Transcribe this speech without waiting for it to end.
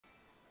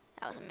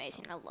That was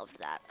amazing. I loved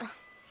that.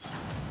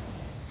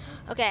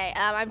 Okay,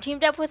 I'm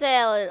teamed up with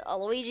a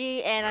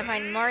Luigi, and I'm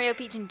fighting Mario,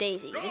 Peach, and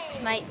Daisy. This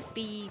might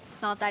be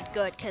not that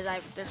good because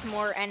there's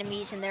more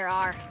enemies than there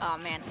are. Oh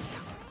man,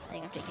 I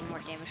think I'm taking more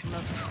damage from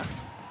most.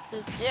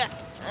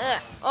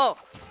 Oh.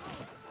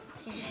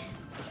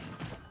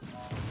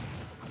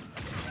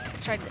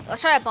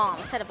 Let's try a bomb.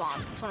 Let's set a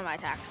bomb. It's one of my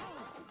attacks.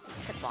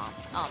 Set a bomb.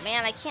 Oh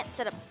man, I can't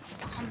set a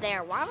bomb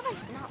there. Why would I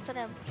not set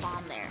a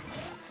bomb there?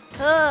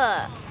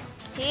 Oh.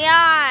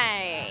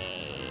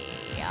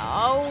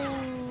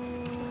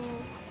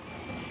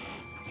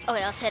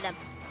 Okay, let's hit him.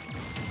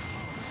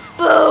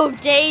 Boom,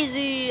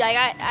 Daisy.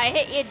 I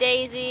hit you,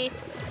 Daisy.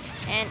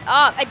 And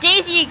a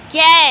Daisy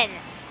again.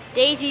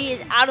 Daisy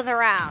is out of the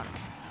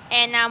round.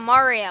 And now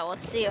Mario.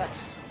 Let's see.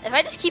 If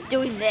I just keep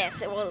doing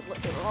this,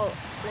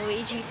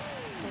 Luigi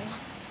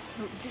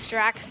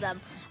distracts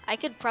them. I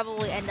could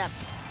probably end up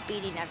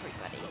beating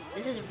everybody.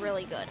 This is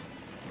really good.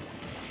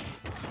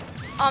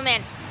 Oh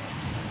man.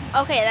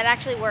 Okay, that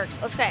actually works.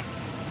 Okay,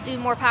 let's do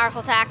more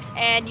powerful attacks.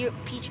 And you,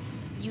 Peach,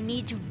 you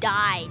need to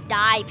die.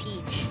 Die,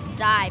 Peach.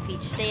 Die,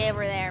 Peach. Stay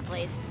over there,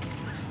 please.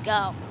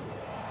 Go.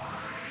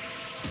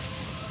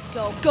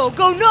 Go, go,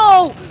 go,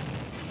 no!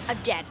 I'm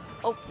dead.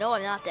 Oh, no,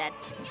 I'm not dead.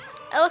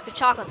 Oh, look, a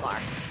chocolate bar.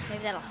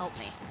 Maybe that'll help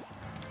me.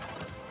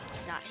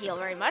 Does not heal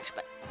very much,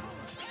 but...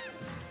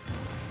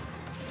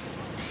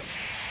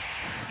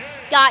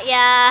 Got ya!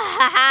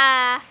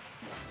 Haha!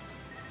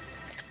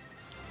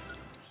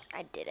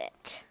 I did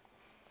it.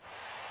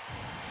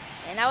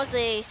 And that was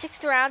the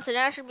 6th round, so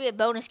now it should be a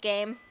bonus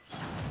game.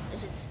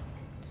 This is...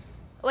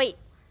 Wait,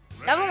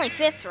 that was only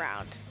 5th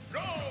round.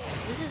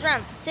 So this is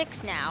round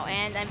 6 now,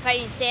 and I'm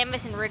fighting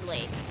Samus and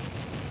Ridley.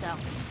 So...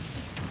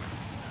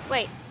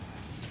 Wait.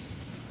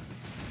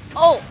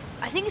 Oh,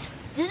 I think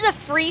this is a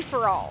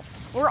free-for-all.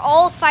 We're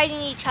all fighting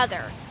each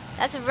other.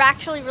 That's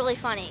actually really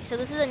funny. So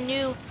this is a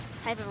new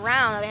type of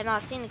round that we have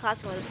not seen in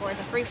classic mode before. It's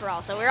a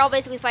free-for-all. So we're all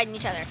basically fighting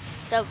each other.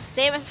 So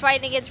Samus is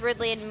fighting against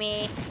Ridley and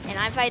me, and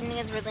I'm fighting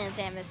against Ridley and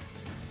Samus.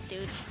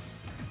 Dude,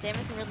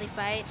 Samus and Ridley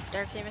fight?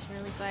 Dark Samus and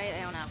Ridley fight?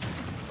 I don't know.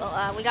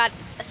 Well, we got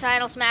a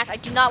final smash. I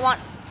do not want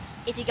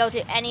it to go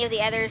to any of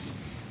the others,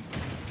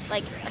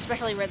 like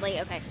especially Ridley.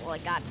 Okay, well I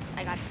got.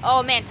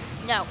 Oh man,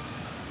 no.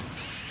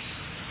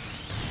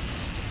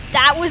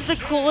 That was the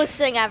coolest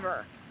thing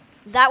ever.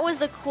 That was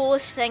the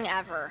coolest thing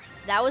ever.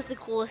 That was the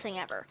coolest thing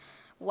ever.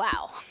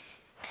 Wow.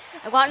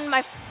 I've gotten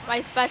my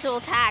special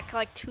attack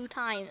like 2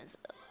 times.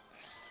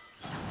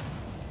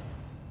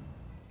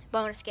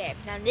 Bonus game.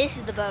 Now this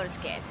is the bonus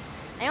game.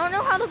 I don't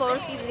know how the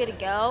bonus game is gonna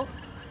go,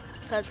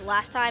 because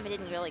last time it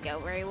didn't really go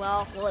very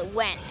well. Well, it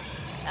went.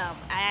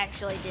 I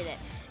actually did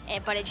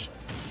it, but it just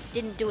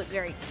didn't do it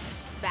very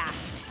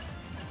fast.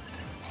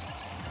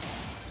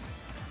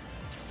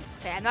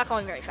 Okay, I'm not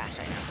going very fast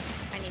right now.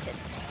 I need to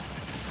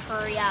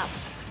hurry up.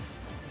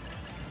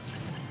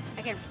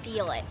 I can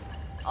feel it.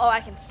 Oh,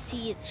 I can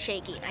see it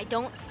shaking. I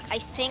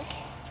think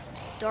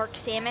Dark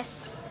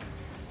Samus.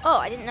 Oh,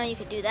 I didn't know you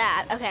could do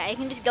that. Okay, I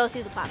can just go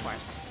through the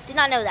platforms. Did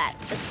not know that.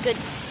 That's good.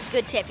 It's a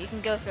good tip. You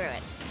can go through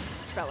it.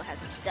 This probably has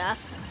some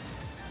stuff.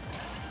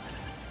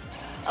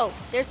 Oh,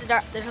 there's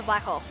a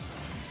black hole.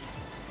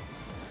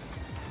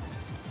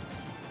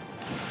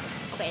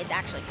 Okay, it's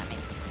actually coming.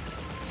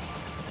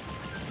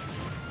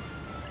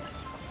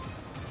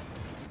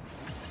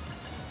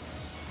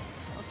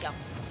 Let's go.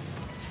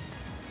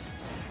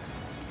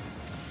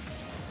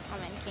 Oh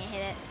man, you can't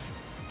hit it.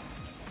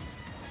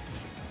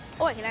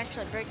 Oh, I can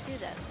actually break through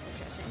that. That's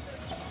interesting.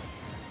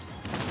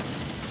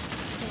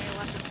 Okay, we'll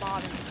have to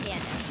bomb in the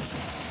cannon.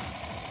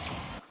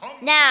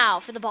 Now,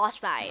 for the boss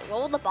fight.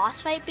 What will the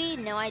boss fight be?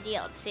 No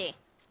idea. Let's see.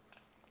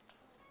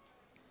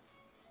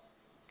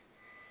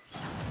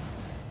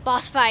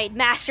 Boss fight,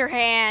 Master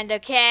Hand.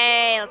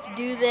 Okay, let's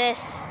do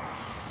this.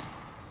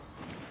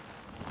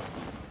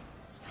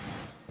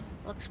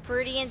 Looks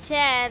pretty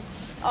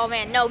intense. Oh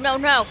man, no, no,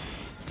 no.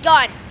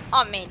 Gun.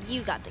 Oh man,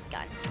 you got the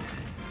gun.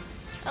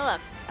 Oh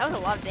look, that was a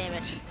lot of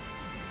damage.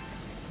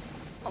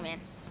 Oh man.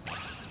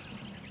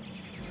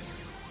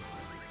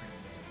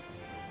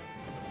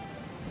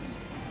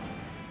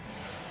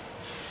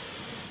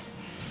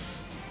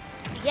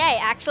 Yay,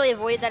 actually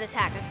avoided that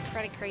attack. That's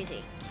pretty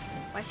crazy.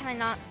 Why can I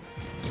not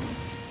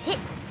hit?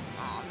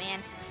 Oh man.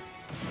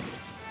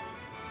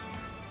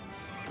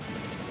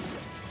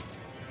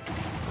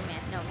 Oh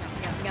man, no, no,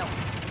 no, no.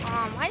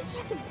 Why did he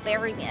have to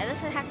bury me? That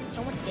doesn't have to do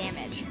so much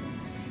damage.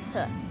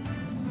 Huh.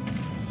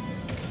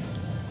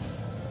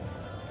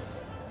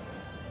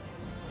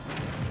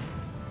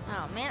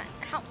 Oh man,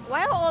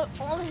 why do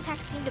all his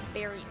attacks seem to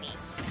bury me?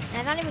 And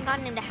I've not even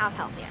gotten him to half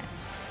health yet.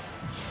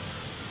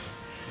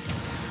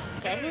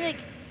 Okay, I think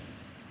like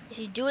if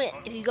you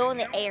go in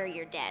the air,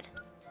 you're dead.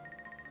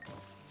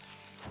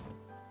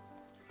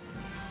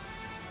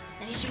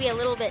 And he should be a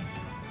little bit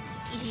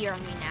easier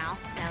on me now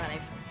that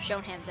I've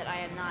shown him that I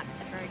am not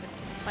a very good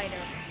fighter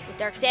with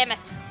Dark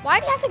Samus. Why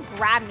did he have to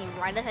grab me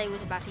right as I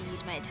was about to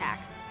use my attack?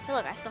 Hey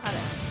look, I still have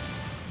it.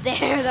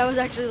 There, that was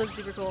actually looks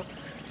super cool.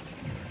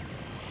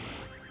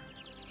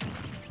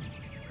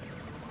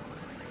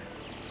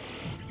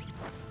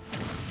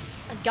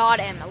 got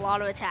him. A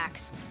lot of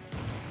attacks.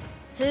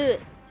 Oh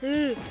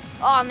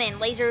man,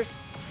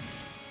 lasers.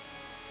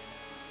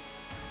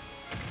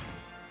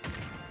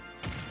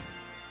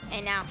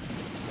 And now.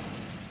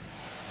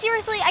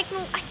 Seriously, I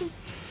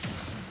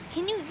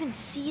can you even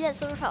see that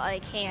silver pellet? I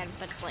can,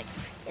 but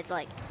it's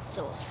like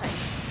so exciting.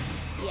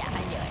 Yeah, I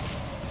knew it.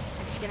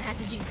 I'm just gonna have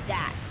to do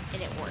that,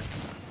 and it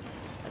works.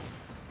 Let's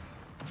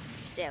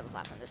stay on the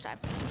platform this time.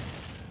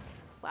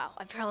 Wow,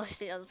 I probably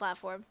stayed on the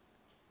platform.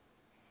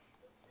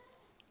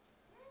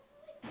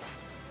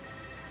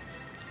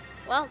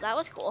 Well, that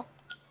was cool.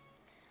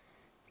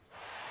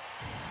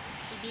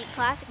 We beat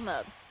classic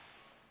mode.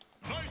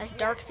 That's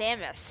Dark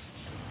Samus.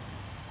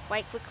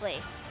 Quite quickly.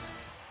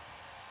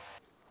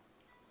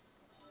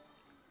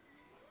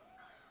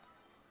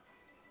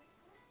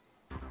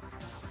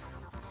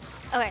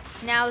 Okay,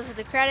 now this is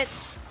the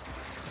credits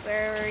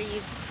where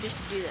you just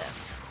do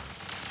this.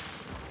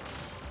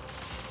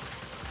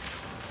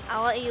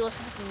 I'll let you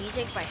listen to the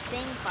music by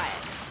staying quiet.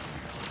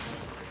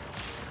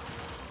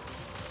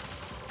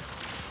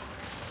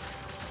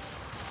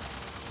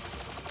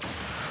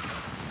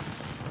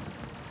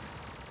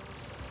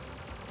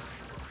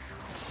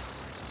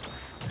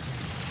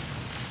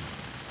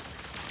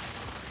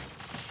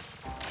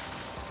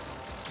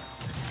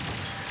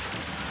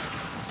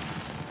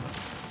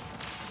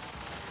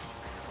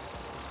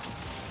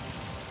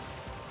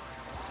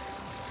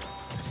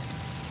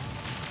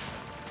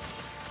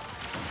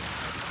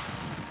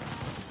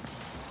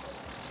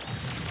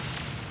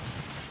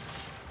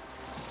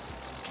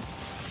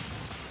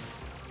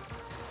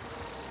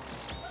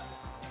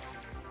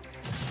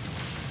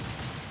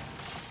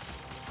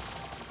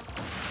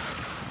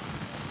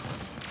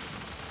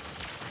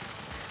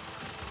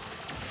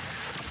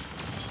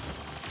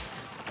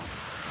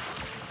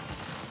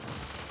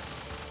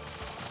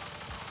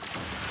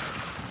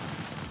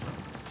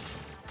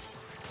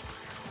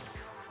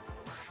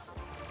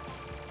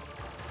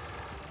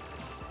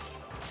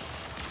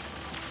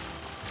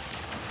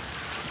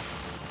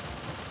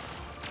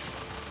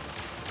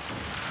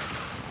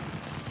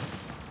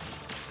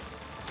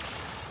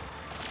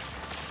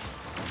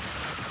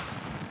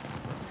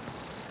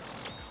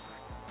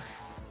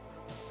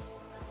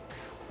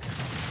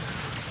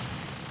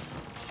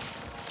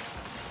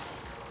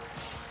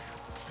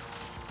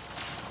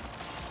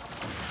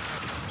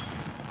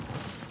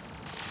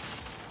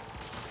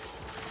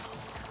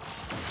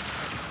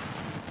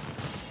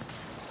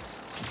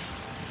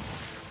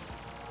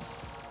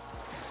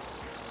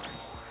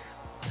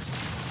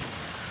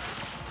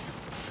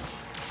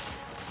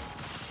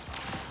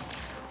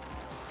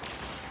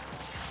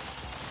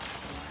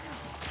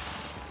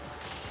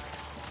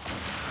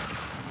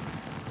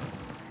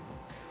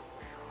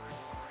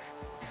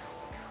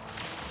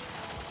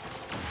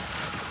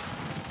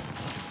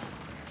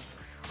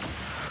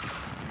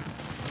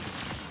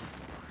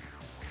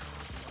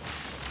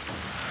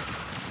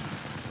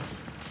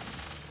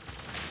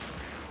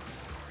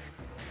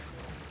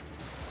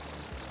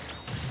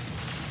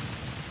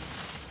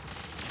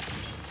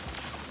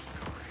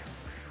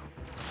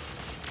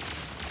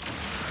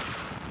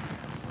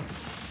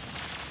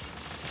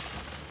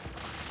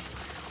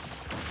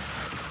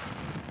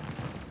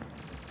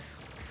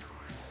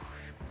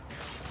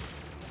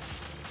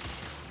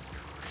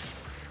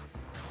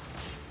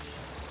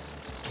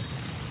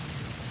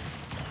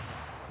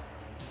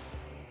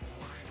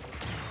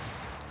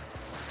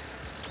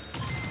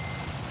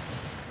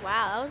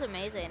 Wow, that was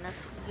amazing.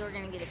 You're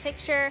gonna get a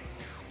picture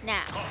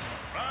now.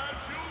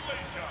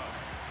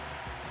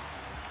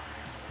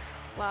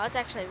 Wow, that's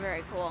actually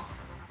very cool.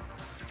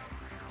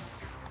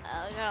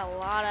 We got a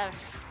lot of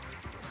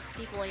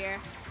people here.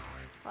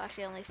 Well,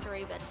 actually only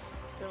 3, but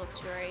it looks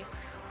very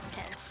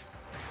intense.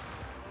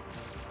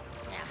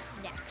 Now,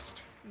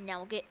 next. Now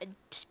we'll get a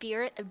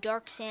Spirit of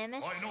Dark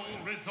Samus.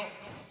 Final results.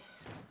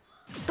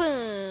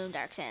 Boom,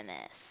 Dark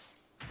Samus.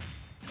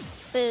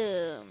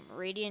 Boom,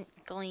 Radiant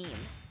Gleam.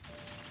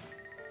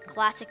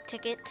 Classic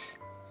ticket,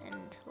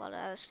 and a lot of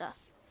other stuff.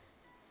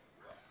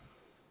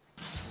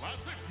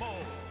 Classic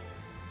mode.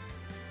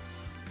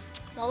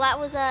 Well, that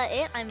was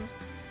it.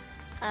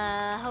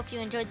 Hope you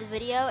enjoyed the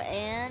video,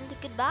 and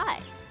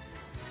goodbye.